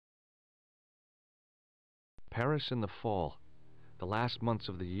Paris in the fall, the last months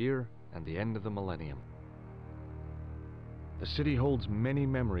of the year and the end of the millennium. The city holds many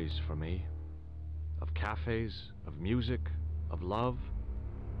memories for me, of cafes, of music, of love,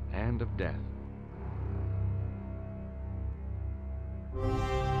 and of death.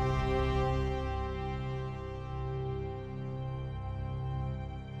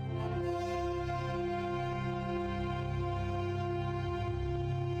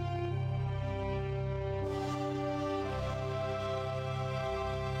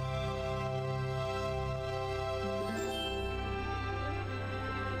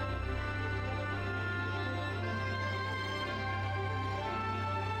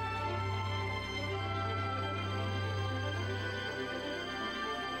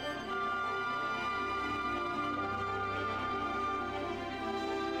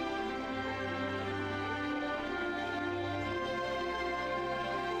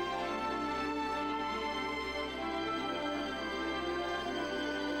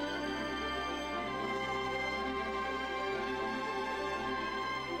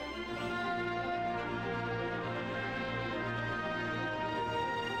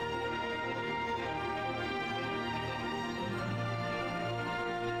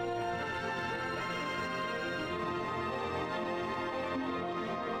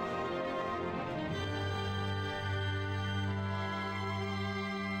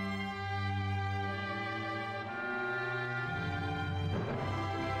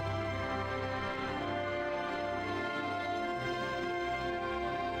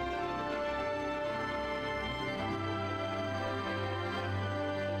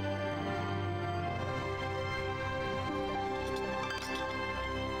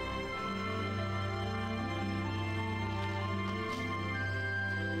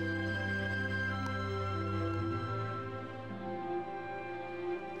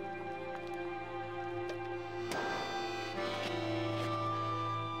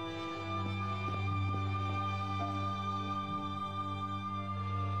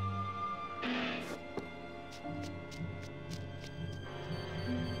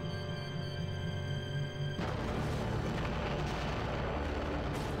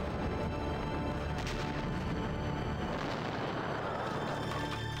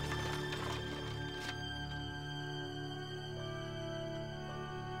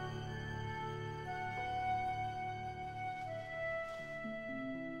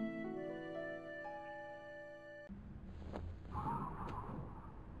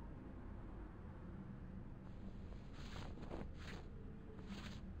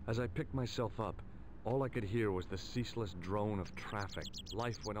 As I picked myself up, all I could hear was the ceaseless drone of traffic.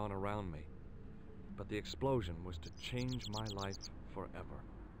 Life went on around me. But the explosion was to change my life forever.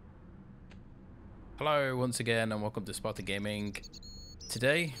 Hello once again and welcome to SpartanGaming.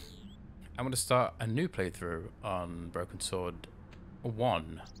 Today, I'm going to start a new playthrough on Broken Sword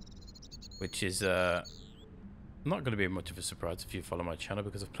 1. Which is not going to be much of a surprise if you follow my channel,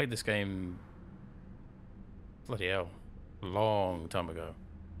 because I've played this game, bloody hell, a long time ago.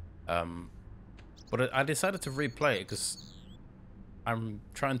 But I decided to replay it because I'm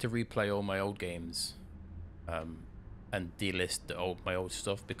trying to replay all my old games and delist my old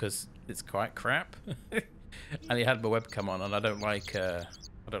stuff because it's quite crap. And it had my webcam on, and I don't like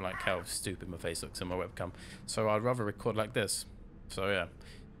how stupid my face looks in my webcam, so I'd rather record like this. So yeah,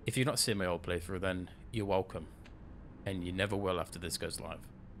 if you've not seen my old playthrough, then you're welcome, and you never will after this goes live.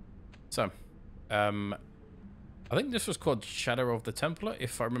 So I think this was called Shadow of the Templar,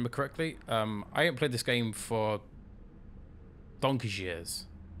 if I remember correctly. I haven't played this game for donkey's years.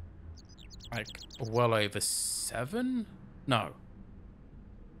 Like, well over 7? No.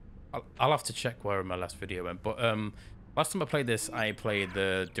 I'll have to check where my last video went. But last time I played this, I played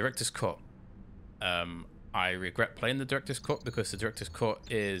the Director's Cut. I regret playing the Director's Cut because the Director's Cut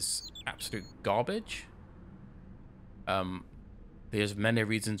is absolute garbage. There's many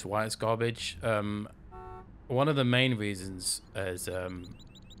reasons why it's garbage. One of the main reasons is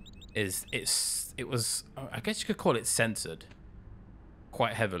it was, I guess you could call it, censored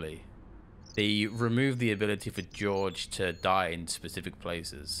quite heavily. They removed the ability for George to die in specific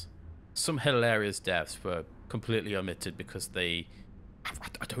places. Some hilarious deaths were completely omitted because I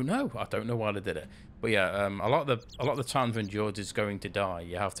don't know why they did it. But yeah, a lot of the times when George is going to die,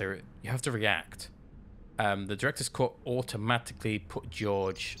 you have to react. The Director's Cut automatically put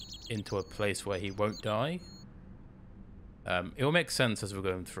George into a place where he won't die. It will make sense as we're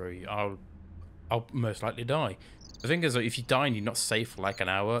going through. I'll most likely die. The thing is, if you die and you're not safe for like an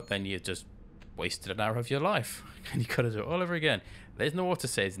hour, then you just wasted an hour of your life, and you gotta do it all over again. There's no auto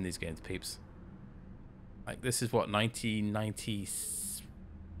saves in these games, peeps. Like, this is what, 1990?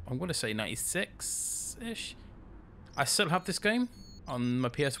 I'm gonna say 96-ish. I still have this game on my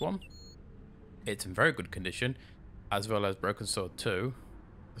PS1. It's in very good condition, as well as Broken Sword 2,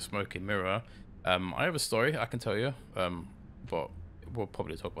 The Smoky Mirror. I have a story I can tell you, but we'll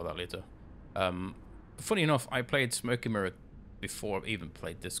probably talk about that later. Funny enough, I played Smoky Mirror before I even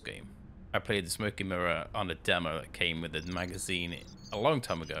played this game. I played the Smoky Mirror on a demo that came with the magazine a long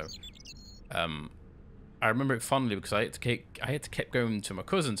time ago. I remember it fondly because I had to keep going to my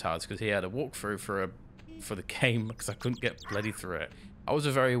cousin's house because he had a walkthrough for the game because I couldn't get bloody through it. I was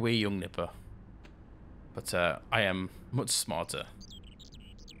a very wee young nipper, but I am much smarter.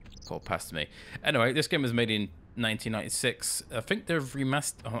 Paul past me. Anyway, this game was made in 1996. I think they've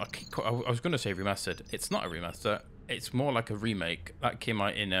remastered. Oh, I was going to say remastered. It's not a remaster. It's more like a remake. That came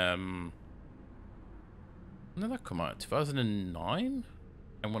out in when did that come out? 2009.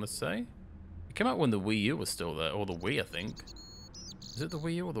 I want to say it came out when the Wii U was still there, or the Wii. I think. Is it the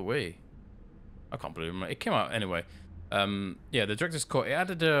Wii U or the Wii? I can't believe it. It came out anyway. Yeah, the director's cut. It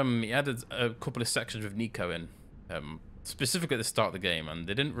added a couple of sections with Nico in, specifically at the start of the game, and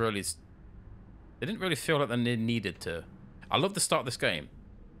they didn't really feel like they needed to. I love the start of this game,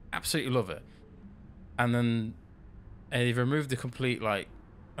 absolutely love it, and then they removed the complete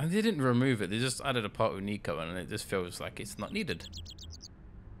and they didn't remove it. They just added a part with Nico, and it just feels like it's not needed.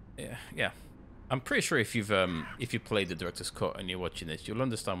 Yeah. I'm pretty sure if you've played the director's cut and you're watching this, you'll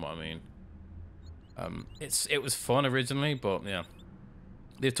understand what I mean. It was fun originally, but yeah,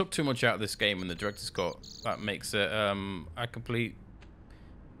 they took too much out of this game in the director's cut. That makes it a complete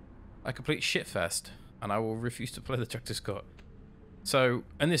shitfest, and I will refuse to play the director's cut. So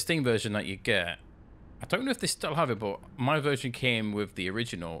in this Steam version that you get, I don't know if they still have it, but my version came with the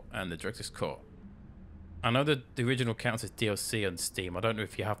original and the director's cut. I know that the original counts as DLC on Steam. I don't know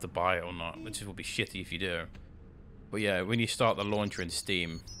if you have to buy it or not, which will be shitty if you do. But yeah, when you start the launcher in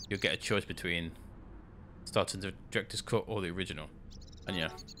Steam, you'll get a choice between starting the director's cut or the original. And yeah,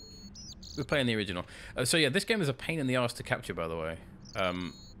 we're playing the original. So yeah, this game is a pain in the arse to capture, by the way.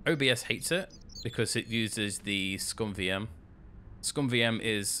 OBS hates it because it uses the ScumVM. ScumVM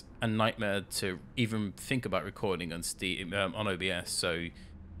is a nightmare to even think about recording on Steam on OBS. So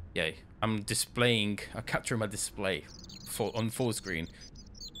yeah, I'm capturing my display on full screen,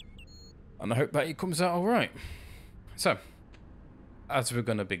 and I hope that it comes out all right. So, as we're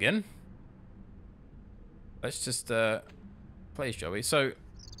gonna begin, let's just play, shall we? So,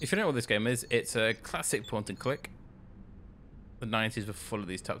 if you don't know what this game is, it's a classic point and click. The 90s were full of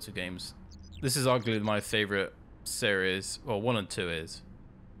these types of games. This is arguably my favorite series. Well, 1 and 2 is.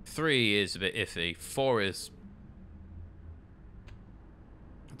 3 is a bit iffy. 4 is,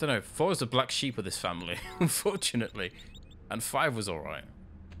 I don't know, 4 is the black sheep of this family, unfortunately. And 5 was alright.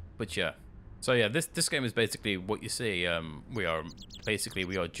 But yeah. So yeah, this game is basically what you see. We are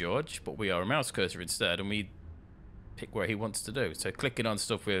George, but we are a mouse cursor instead, and we pick where he wants to do. So clicking on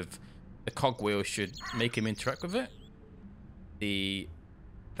stuff with the cogwheel should make him interact with it. The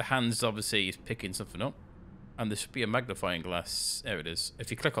hands, obviously, is picking something up. And there should be a magnifying glass. There it is.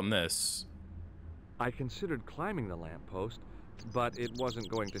 If you click on this... I considered climbing the lamppost, but it wasn't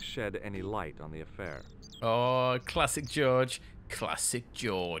going to shed any light on the affair. Oh, classic George. Classic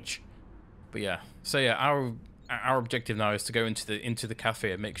George. But yeah. So yeah, our objective now is to go into the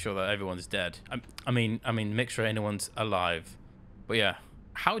cafe and make sure that everyone's dead. I mean, make sure anyone's alive. But yeah,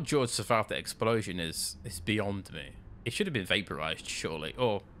 how George survived the explosion is beyond me. It should have been vaporized, surely,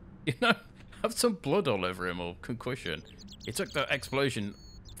 or have some blood all over him or concussion. He took the explosion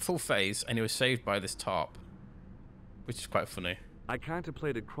full phase and he was saved by this tarp, which is quite funny. I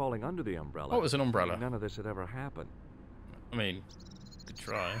contemplated crawling under the umbrella. Oh, it was an umbrella. None of this had ever happened. I mean, good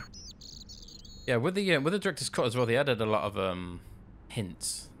try. Yeah, with the director's cut as well, they added a lot of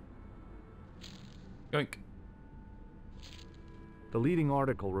hints. Yoink. The leading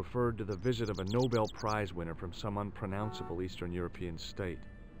article referred to the visit of a Nobel Prize winner from some unpronounceable Eastern European state.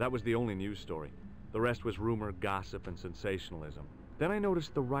 That was the only news story. The rest was rumor, gossip, and sensationalism. Then I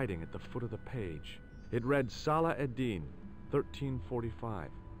noticed the writing at the foot of the page. It read 𝘨𝘮𝘮, 1345.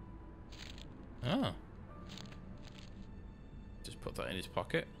 Ah. Just put that in his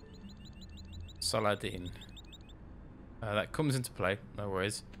pocket. Saladin. That comes into play, no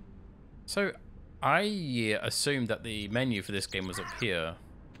worries. So, I assumed that the menu for this game was up here.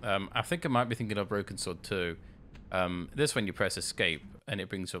 I think I might be thinking of Broken Sword 2. This one you press escape and it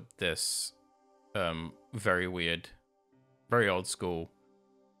brings up this very weird, very old school.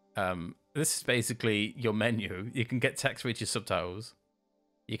 This is basically your menu. You can get text with your subtitles.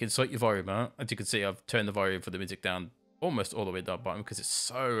 You can sort your volume out. As you can see, I've turned the volume for the music down almost all the way down bottom because it's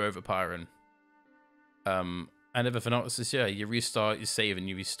so overpowering. And everything else is, yeah, you restart, you save, and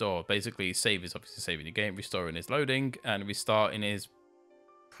you restore. Basically, save is obviously saving your game, restoring is loading, and restarting is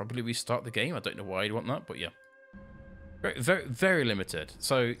probably restart the game. I don't know why you'd want that, but yeah. Very, very, very limited.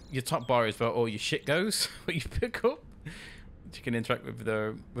 So your top bar is where all your shit goes, what you pick up. You can interact with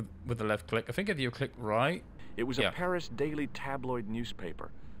the left click. I think if you click right... It was a Paris daily tabloid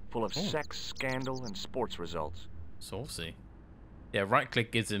newspaper, full of sex, scandal, and sports results. Saucy. Yeah, right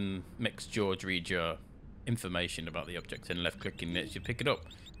click gives him, makes George read your information about the object, and left clicking lets you pick it up,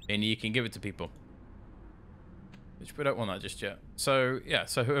 and you can give it to people. Which we don't want that just yet. So, yeah,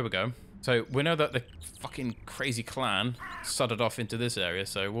 so here we go. So we know that the fucking crazy clan sodded off into this area,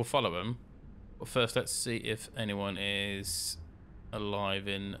 so we'll follow them. But first, let's see if anyone is alive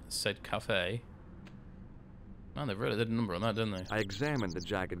in said cafe. Man, they really did a number on that, didn't they? I examined the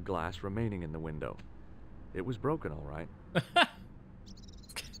jagged glass remaining in the window. It was broken, all right.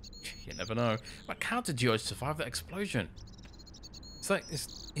 You never know. Like, how did George survive that explosion? It's like,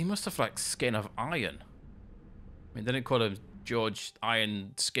 he must have, like, skin of iron. I mean, they didn't call him George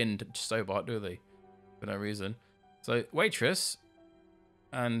Iron-Skinned Stobart, do they? For no reason. So, waitress.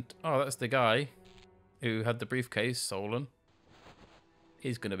 And, oh, that's the guy who had the briefcase stolen.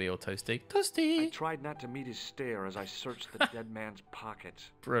 He's going to be all toasty. Toasty! I tried not to meet his stare as I searched the dead man's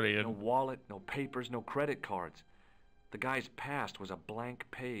pockets. Brilliant. No wallet, no papers, no credit cards. The guy's past was a blank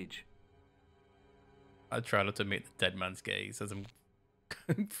page. I try not to meet the dead man's gaze as I'm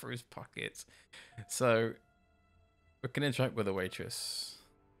going through his pockets. So, we can interact with the waitress.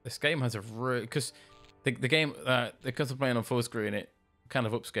 This game has a real... Because the game, because I'm playing on full screen, it kind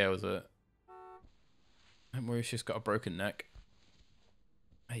of upscales it. And Mauritius got a broken neck.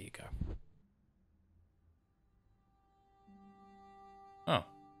 There you go. Oh,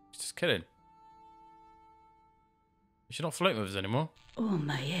 he's just kidding. You should not flirt with us anymore. Oh,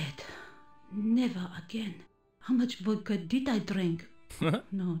 my head. Never again. How much vodka did I drink?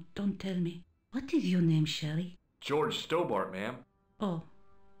 No, don't tell me. What is your name, Sherry? George Stobart, ma'am. Oh,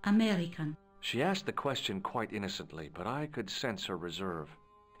 American. She asked the question quite innocently, but I could sense her reserve.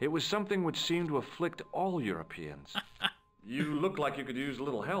 It was something which seemed to afflict all Europeans. You look like you could use a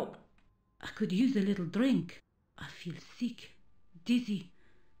little help. I could use a little drink. I feel sick, dizzy,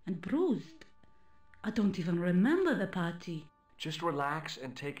 and bruised. I don't even remember the party. Just relax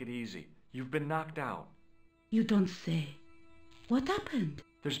and take it easy. You've been knocked out. You don't say. What happened?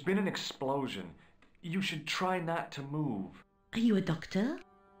 There's been an explosion. You should try not to move. Are you a doctor?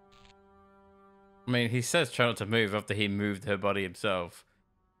 I mean, he says try not to move after he moved her body himself.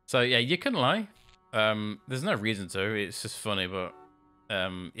 So, yeah, you can lie. There's no reason to. It's just funny, but...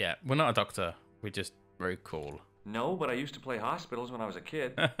 yeah, we're not a doctor. We're just very cool. No, but I used to play hospitals when I was a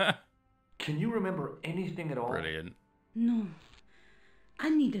kid. Can you remember anything at all? Brilliant. No. I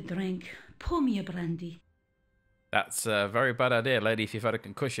need a drink. Pour me a brandy. That's a very bad idea, lady. If you've had a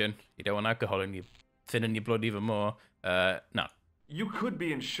concussion, you don't want alcohol in you, thinning your blood even more. No. You could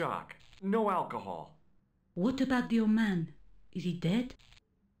be in shock. No alcohol. What about the old man? Is he dead?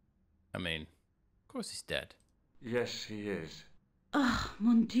 I mean, of course he's dead. Yes, he is. Ah,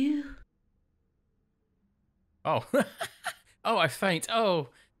 mon Dieu. Oh. Oh, I faint. Oh,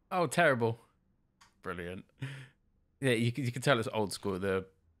 terrible. Brilliant. Yeah, you can tell it's old school. The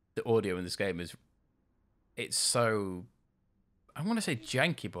audio in this game is... It's so... I want to say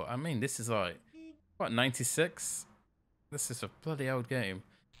janky, but I mean, this is like... What, 96? This is a bloody old game.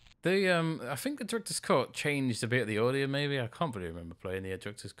 I think the director's cut changed a bit of the audio, maybe. I can't really remember playing the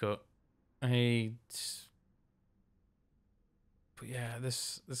director's cut. But yeah,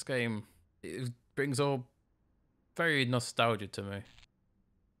 this game, it brings all very nostalgia to me.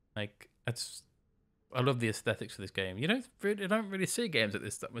 Like, I love the aesthetics of this game. You don't really see games like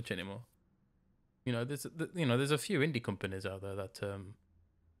this that much anymore. You know, there's a few indie companies out there that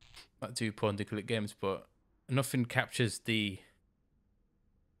do point-and-click games, but nothing captures the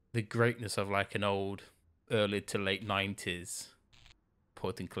greatness of like an old early to late 90s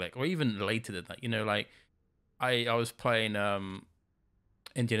point-and-click, or even later than that. You know, like I was playing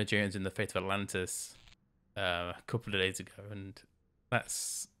Indiana Jones and the Fate of Atlantis a couple of days ago, and that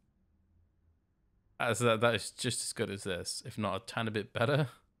is just as good as this, if not a tiny bit better.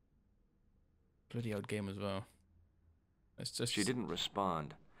 Bloody old game as well. It's just... She didn't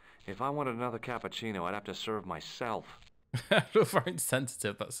respond. If I wanted another cappuccino, I'd have to serve myself. I feel very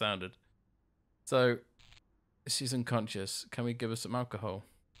insensitive that sounded. So, she's unconscious. Can we give her some alcohol?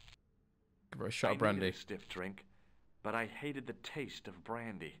 Give her a shot of brandy. I needed a stiff drink, but I hated the taste of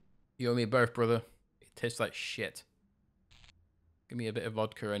brandy. You and me both, brother. It tastes like shit. Give me a bit of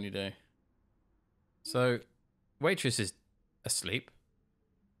vodka any day. So, waitress is asleep.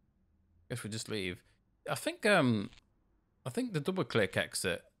 Guess we'll just leave. I think the double click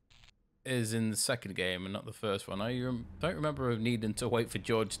exit is in the second game and not the first one. I don't remember needing to wait for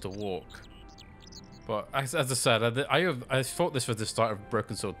George to walk. But as I said, I thought this was the start of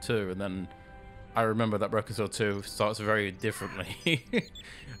Broken Sword 2, and then I remember that Broken Sword 2 starts very differently.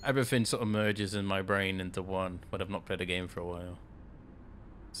 Everything sort of merges in my brain into one when I've not played a game for a while.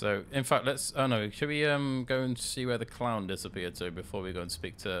 So, in fact, oh no, should we go and see where the clown disappeared to before we go and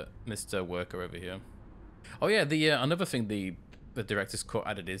speak to Mr. Worker over here? Oh yeah, another thing the director's cut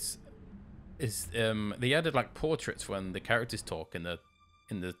added is they added like portraits when the characters talk in the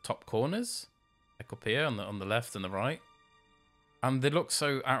top corners, like up here on the left and the right, and they look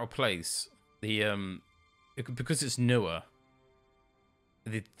so out of place. Because it's newer,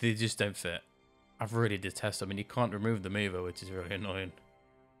 they just don't fit. I really detest them, and you can't remove the mover, which is really annoying.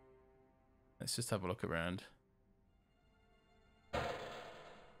 Let's just have a look around.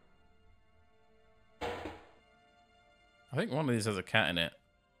 I think one of these has a cat in it.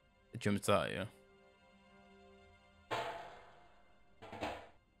 It jumps out at you.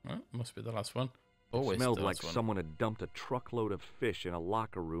 Well, must be the last one. Always it smelled the like last one. someone had dumped a truckload of fish in a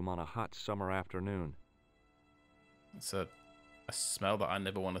locker room on a hot summer afternoon. It's a smell that I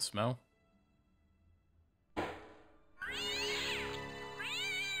never want to smell.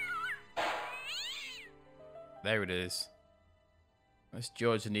 There it is. That's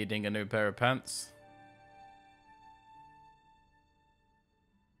George needing a new pair of pants.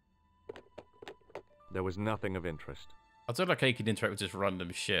 There was nothing of interest. I don't like how you can interact with just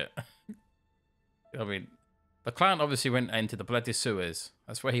random shit. I mean, the clown obviously went into the bloody sewers.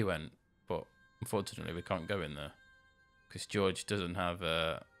 That's where he went. But unfortunately, we can't go in there. Because George doesn't have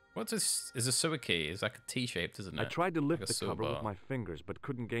a... What's this? Is a sewer key? It's like a T-shaped, isn't it? I tried to lift like the cover with my fingers, but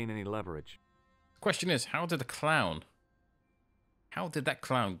couldn't gain any leverage. The question is, how did that clown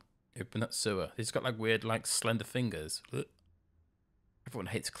open that sewer? He's got like weird, like slender fingers. Ugh. Everyone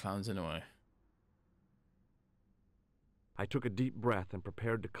hates clowns anyway. I took a deep breath and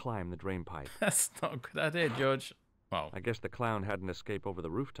prepared to climb the drain pipe. That's not a good idea, George. Well, I guess the clown had an escape over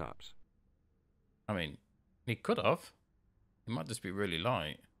the rooftops. I mean, he could have. He might just be really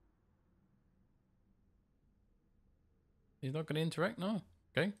light. He's not going to interact now.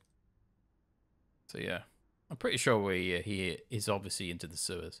 Okay. So yeah, I'm pretty sure he is obviously into the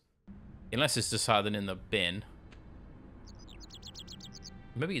sewers, unless it's just hiding in the bin.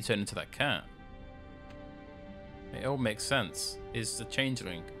 Maybe he turned into that cat. It all makes sense. It's the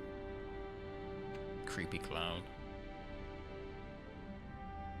changeling. Creepy clown.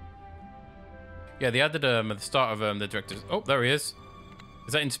 Yeah, they added at the start of the director's. Oh, there he is.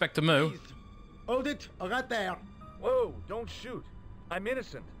 Is that Inspector Moo? Please. Hold it, right there. Whoa, don't shoot. I'm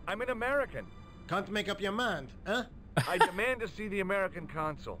innocent. I'm an American. Can't make up your mind, huh? I demand to see the American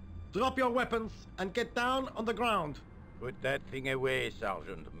consul. Drop your weapons and get down on the ground. Put that thing away,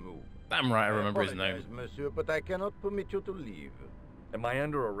 Sergeant Moo. Damn right, I remember his name. Apologize, monsieur, but I cannot permit you to leave. Am I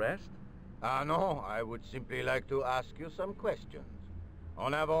under arrest? Ah, no, I would simply like to ask you some questions.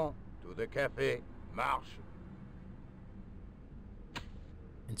 En avant, to the café, marche.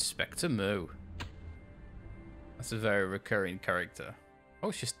 Inspector Moo. That's a very recurring character.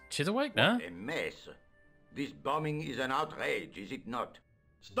 Oh, she's awake now. What a mess. This bombing is an outrage, is it not?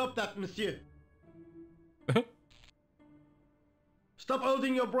 Stop that, monsieur. Stop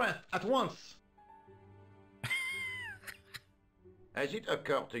holding your breath at once. Has it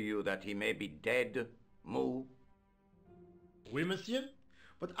occurred to you that he may be dead, Moo? Oui, monsieur.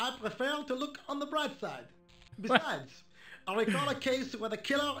 But I prefer to look on the bright side. Besides, I recall a case where the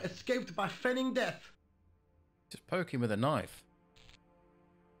killer escaped by feigning death. Just poke him with a knife.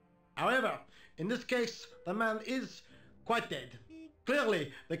 However, in this case, the man is quite dead.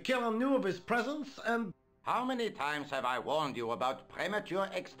 Clearly, the killer knew of his presence and... How many times have I warned you about premature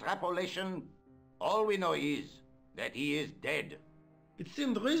extrapolation? All we know is that he is dead. It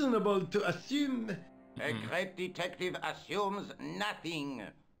seemed reasonable to assume... A great detective assumes nothing.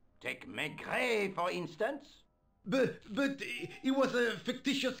 Take Maigret, for instance. But he was a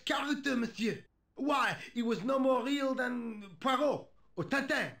fictitious character, monsieur. Why, he was no more real than Poirot or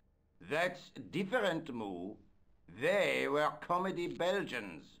Tintin. That's different, Moo. They were comedy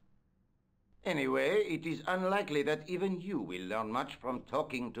Belgians. Anyway, it is unlikely that even you will learn much from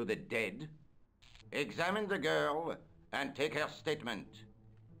talking to the dead. Examine the girl and take her statement,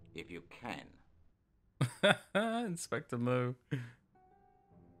 if you can. Inspector Moo.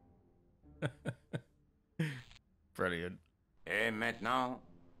 Brilliant. Et maintenant,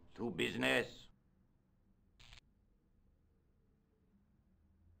 to business.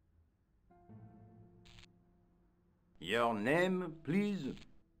 Your name, please?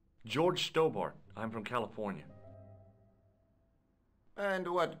 𝘨𝘩𝘮𝘮𝘪𝘳. I'm from California. And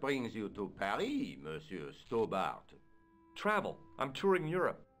what brings you to Paris, Monsieur 𝘨𝘨𝘮𝘮𝘮? Travel. I'm touring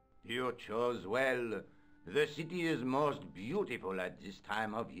Europe. You chose well. The city is most beautiful at this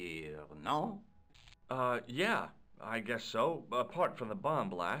time of year, no? Yeah, I guess so, apart from the bomb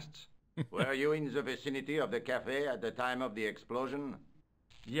blasts. Were you in the vicinity of the cafe at the time of the explosion?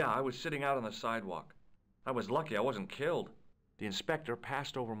 Yeah, I was sitting out on the sidewalk. I was lucky I wasn't killed. The inspector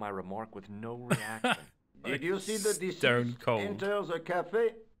passed over my remark with no reaction. Did you see the Stone deceased cold. enter the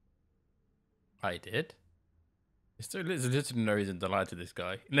cafe? I did. There's literally no reason to lie to this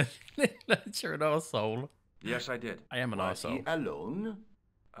guy. You're an arsehole. Yes, I did. I am an Was he arsehole. alone?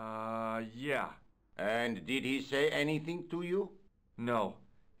 Yeah. And did he say anything to you? No,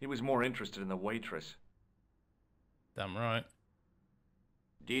 he was more interested in the waitress. Damn right.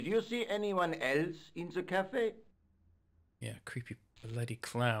 Did you see anyone else in the cafe? Yeah, creepy bloody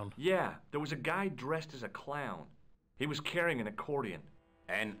clown. Yeah, there was a guy dressed as a clown. He was carrying an accordion.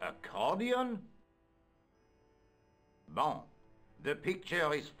 An accordion? Bon, the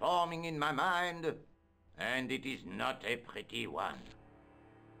picture is forming in my mind, and it is not a pretty one.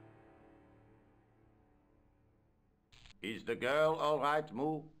 Is the girl all right,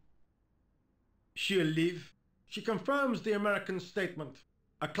 𝘨? She'll live. She confirms the American statement.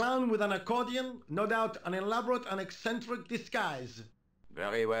 A clown with an accordion, no doubt an elaborate and eccentric disguise.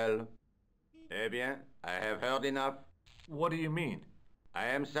 Very well. Eh bien, I have heard enough. What do you mean? I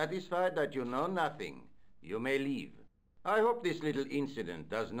am satisfied that you know nothing. You may leave. I hope this little incident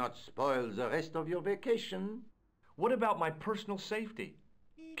does not spoil the rest of your vacation. What about my personal safety?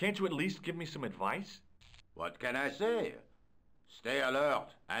 Can't you at least give me some advice? What can I say? Stay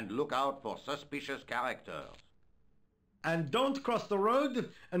alert and look out for suspicious characters. And don't cross the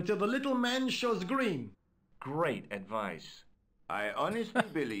road until the little man shows green. Great advice. I honestly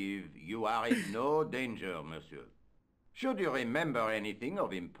believe you are in no danger, monsieur. Should you remember anything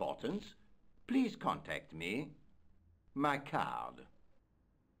of importance, please contact me. My card.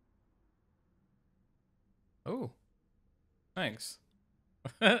 Oh. Thanks.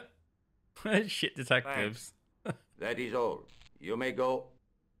 Shit detectives. That is all. You may go.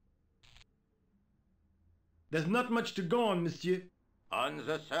 There's not much to go on, monsieur. On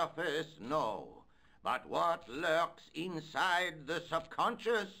the surface, no. But what lurks inside the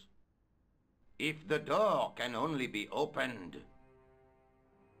subconscious? If the door can only be opened.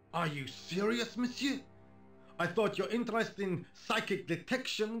 Are you serious, monsieur? I thought your interest in psychic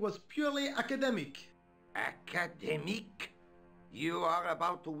detection was purely academic. Academic? You are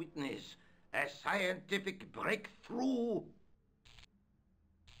about to witness a scientific breakthrough.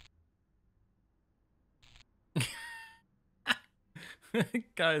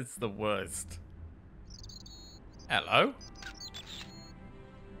 Guy's the worst. Hello?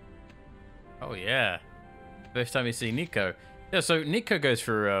 Oh yeah. First time you see Nico. Yeah, so Nico goes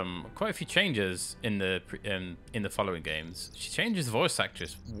through quite a few changes in the following games. She changes voice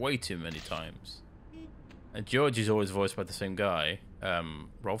actress way too many times. And George is always voiced by the same guy,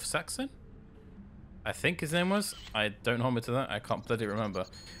 Rolf Saxon, I think his name was. I don't hold me to that. I can't bloody remember.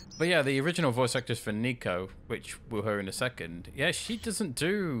 But yeah, the original voice actress for Nico, which we'll hear in a second. Yeah, she doesn't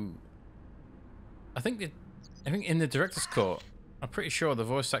do. I think in the director's cut, I'm pretty sure the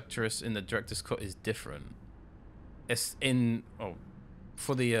voice actress in the director's cut is different. It's in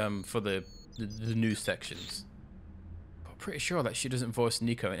for the news sections. But I'm pretty sure that she doesn't voice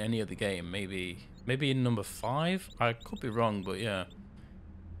Nico in any other game. Maybe in number 5. I could be wrong, but yeah.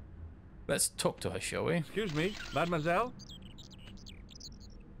 Let's talk to her, shall we? Excuse me, mademoiselle?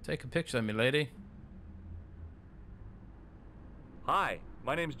 Take a picture of me, lady. Hi,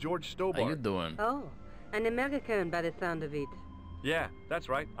 my name's 𝘨𝘮𝘮𝘮𝘮. How you doing? Oh, an American by the sound of it. Yeah, that's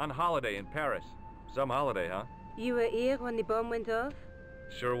right. On holiday in Paris. Some holiday, huh? You were here when the bomb went off?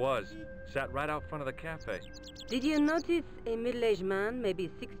 Sure was. Sat right out front of the cafe. Did you notice a middle-aged man,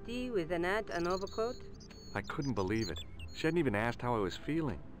 maybe 60, with an hat and overcoat? I couldn't believe it. She hadn't even asked how I was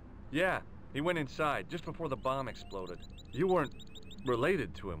feeling. Yeah, he went inside just before the bomb exploded. You weren't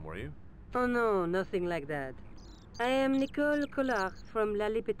related to him, were you? Oh no, nothing like that. I am Nicole Collard from La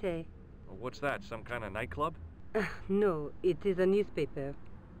Liberté. What's that, some kind of nightclub? No, it is a newspaper.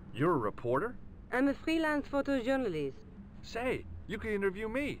 You're a reporter? I'm a freelance photojournalist. Say, you can interview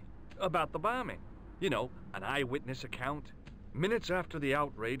me about the bombing. You know, an eyewitness account. Minutes after the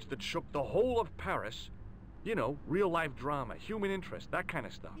outrage that shook the whole of Paris. You know, real-life drama, human interest, that kind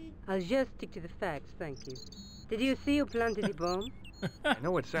of stuff. I'll just stick to the facts, thank you. Did you see who planted the bomb? I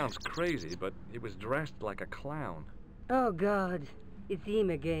know it sounds crazy, but he was dressed like a clown. Oh God, it's him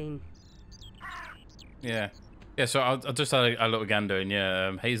again. Yeah. Yeah, so I'll just have a little gander, and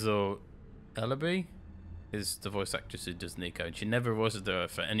yeah, 𝘱𝘶𝘣𝘭𝘪𝘏 is the voice actress who does Nico, and she never voices her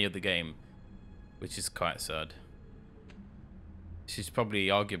for any other game, which is quite sad. She's probably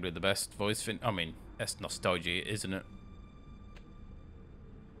arguably the best voice fin. I mean, that's nostalgia, isn't it?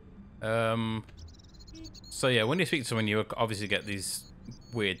 So yeah, when you speak to someone, you obviously get these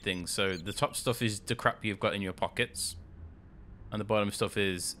weird things. So the top stuff is the crap you've got in your pockets, and the bottom stuff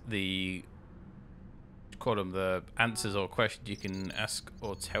is the, call them, the answers or questions you can ask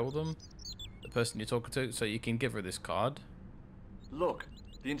or tell them, the person you're talking to. So you can give her this card. Look,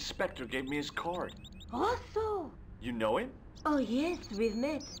 the inspector gave me his card. Also. You know him? Oh, yes, we've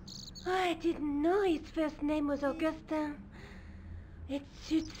met. I didn't know his first name was Augustin. It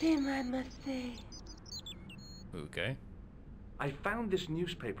suits him, I must say. Okay. I found this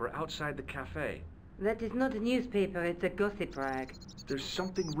newspaper outside the cafe. That is not a newspaper, it's a gossip rag. There's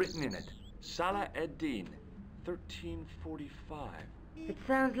something written in it. Salah Eddin, 1345. It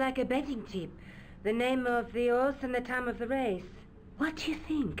sounds like a betting tip. The name of the horse and the time of the race. What do you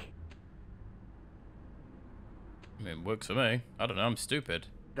think? I mean, it works for me. I don't know, I'm stupid.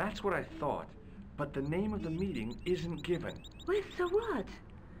 That's what I thought. But the name of the meeting isn't given. Well, so what?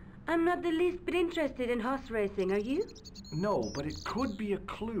 I'm not the least bit interested in horse racing, are you? No, but it could be a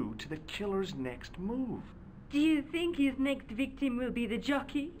clue to the killer's next move. Do you think his next victim will be the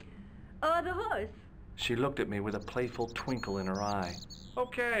jockey? Or the horse? She looked at me with a playful twinkle in her eye.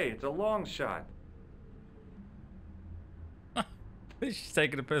 Okay, it's a long shot. She's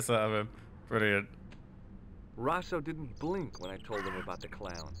taking a piss out of him. Brilliant. Rosso didn't blink when I told him about the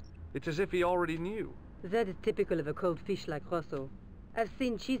clown. It's as if he already knew. That is typical of a cold fish like Rosso. I've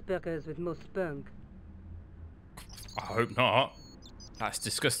seen cheeseburgers with more spunk. I hope not. That's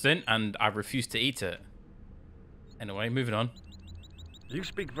disgusting, and I refuse to eat it. Anyway, moving on. You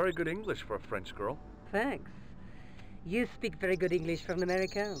speak very good English for a French girl. Thanks. You speak very good English for an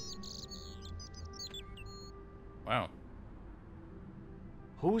American. Wow.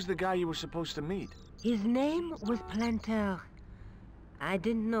 Who's the guy you were supposed to meet? His name was Planter. I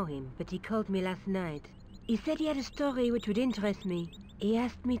didn't know him, but he called me last night. He said he had a story which would interest me. He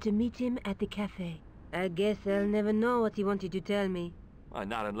asked me to meet him at the cafe. I guess I'll never know what he wanted to tell me.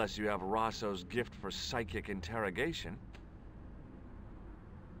 Not unless you have Rosso's gift for psychic interrogation.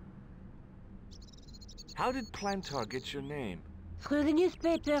 How did Plantar get your name? Through the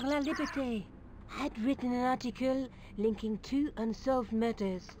newspaper La Liberté. I'd written an article linking two unsolved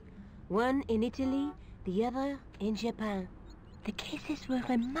murders. One in Italy, the other in Japan. The cases were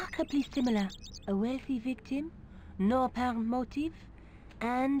remarkably similar. A wealthy victim, no apparent motive,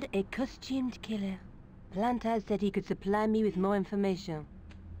 and a costumed killer. Plantar said he could supply me with more information.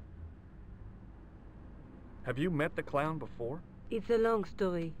 Have you met the clown before? It's a long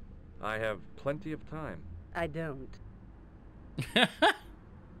story. I have plenty of time. I don't.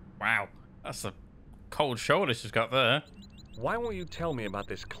 Wow, that's a cold shoulder she's got there. Why won't you tell me about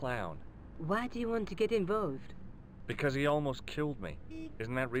this clown? Why do you want to get involved? Because he almost killed me.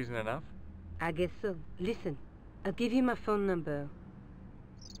 Isn't that reason enough? I guess so. Listen, I'll give you my phone number.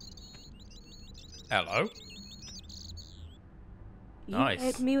 Hello. You Nice.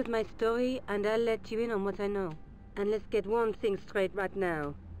 help me with my story, and I'll let you in on what I know. And let's get one thing straight right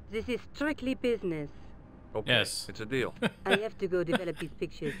now. This is strictly business. Okay, Yes. it's a deal. I have to go develop these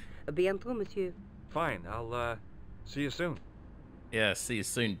pictures. Bientôt, monsieur. Fine, I'll, see you soon. Yeah, see you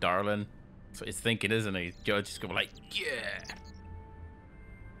soon, darling. That's what he's thinking, isn't he? George is going to be like, yeah.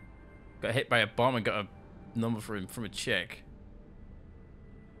 Got hit by a bomb and got a number for him from a chick.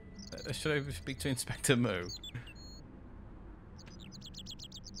 Should I speak to Inspector Moo?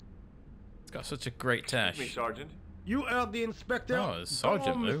 It's got such a great tash. Excuse me, Sergeant. You are the inspector. Oh, it's Sergeant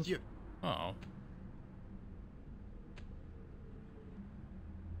Go on, Lou. monsieur. Oh.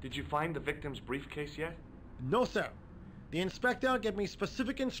 Did you find the victim's briefcase yet? No, sir. The inspector gave me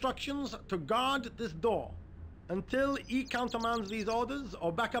specific instructions to guard this door. Until he countermands these orders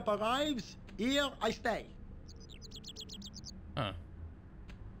or backup arrives, here I stay. Huh.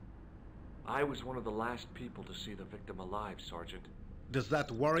 I was one of the last people to see the victim alive, Sergeant. Does that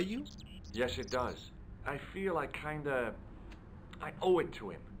worry you? Yes, it does. I feel I owe it to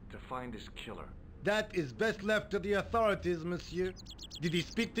him to find his killer. That is best left to the authorities, monsieur. Did he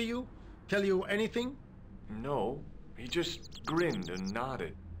speak to you? Tell you anything? No, he just grinned and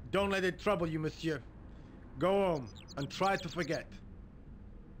nodded. Don't let it trouble you, monsieur. Go home and try to forget.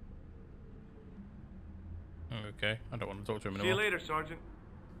 Okay, I don't want to talk to him See you anymore. later, Sergeant.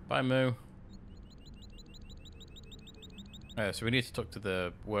 Bye, Moo. So we need to talk to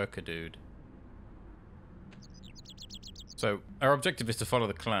the worker dude. So our objective is to follow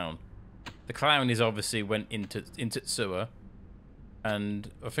the clown. The clown is obviously went into the sewer,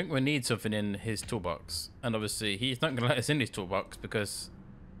 and I think we need something in his toolbox. And obviously he's not going to let us in his toolbox because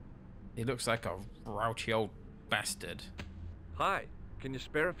he looks like a grouchy old bastard. Hi, can you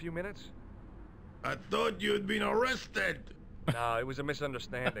spare a few minutes? I thought you'd been arrested. No, it was a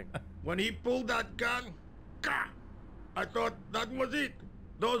misunderstanding. When he pulled that gun, gah, I thought that was it.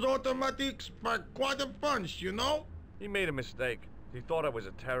 Those automatics pack quite a punch, you know? He made a mistake. He thought I was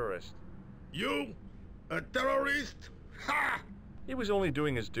a terrorist. You? A terrorist? Ha! He was only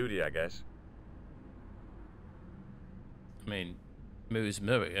doing his duty, I guess. I mean,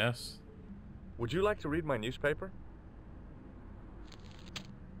 𝘨𝘮𝘮𝘴, yes? Would you like to read my newspaper?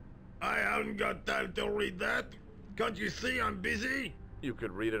 I haven't got time to read that. Can't you see I'm busy? You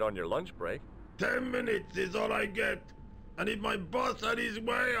could read it on your lunch break. 10 minutes is all I get. And if my boss had his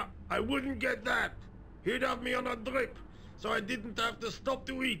way, I wouldn't get that. He'd have me on a drip, so I didn't have to stop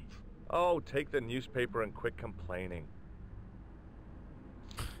to eat. Oh, take the newspaper and quit complaining.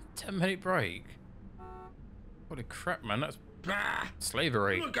 10-minute break? Holy crap, man, that's Bah!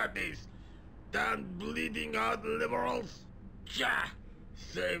 slavery. Look at this. Damn bleeding out liberals. Tja!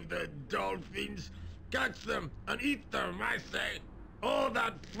 Save the dolphins. Catch them and eat them, I say. All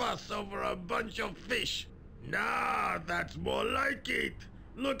that fuss over a bunch of fish. Nah, that's more like it.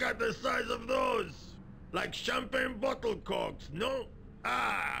 Look at the size of those. Like champagne bottle corks, no?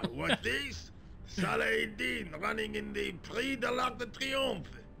 Ah, what's this? 𝘨𝘦𝘮𝘮𝘪𝘳 running in the Prix de l'Arc de Triomphe.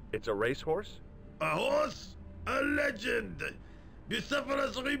 It's a racehorse? A horse? A legend.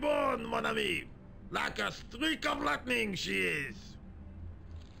 Bucephalus reborn, mon ami. Like a streak of lightning she is.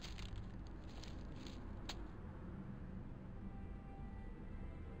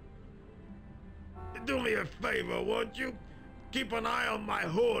 Do me a favor, won't you? Keep an eye on my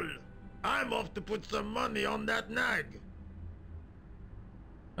hole. I'm off to put some money on that nag.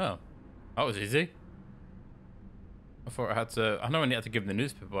 Oh, that was easy. I thought I had to. I know I had to give him the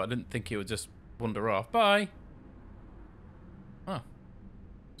newspaper, but I didn't think he would just wander off. Bye. Oh,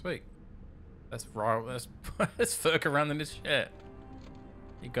 sweet. Let's fuck around in this shit.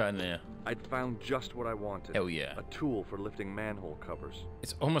 You got in there? I'd found just what I wanted. Hell yeah. A tool for lifting manhole covers.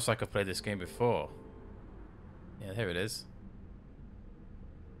 It's almost like I've played this game before. Yeah, here it is.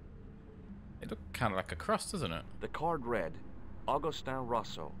 It looked kind of like a cross, doesn't it? The card read, Augustin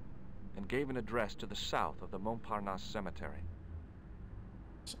Rousseau, and gave an address to the south of the Montparnasse Cemetery.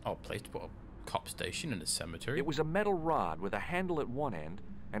 It's an odd place to put a cop station in a cemetery. It was a metal rod with a handle at one end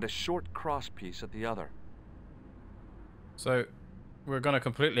and a short cross piece at the other. So, we're going to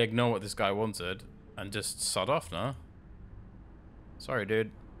completely ignore what this guy wanted and just sod off now. Sorry,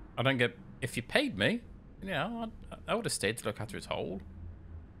 dude. I don't get... If you paid me, yeah, I would have stayed to look after his hole.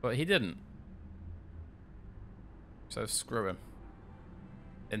 But he didn't. So screw him.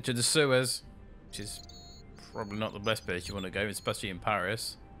 Into the sewers, which is probably not the best place you want to go, especially in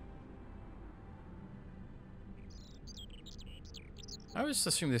Paris. I always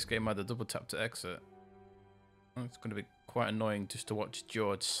assume this game had a double tap to exit. It's going to be quite annoying just to watch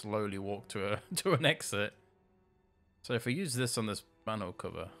George slowly walk to an exit. So if we use this on this manhole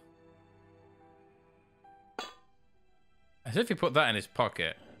cover, as if you put that in his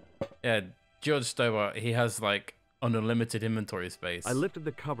pocket, yeah, George Stobart, he has like unlimited inventory space. I lifted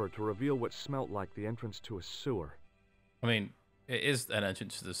the cover to reveal what smelt like the entrance to a sewer. I mean, it is an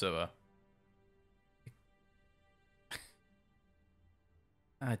entrance to the sewer.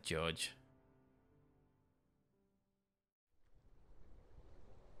 Ah, George.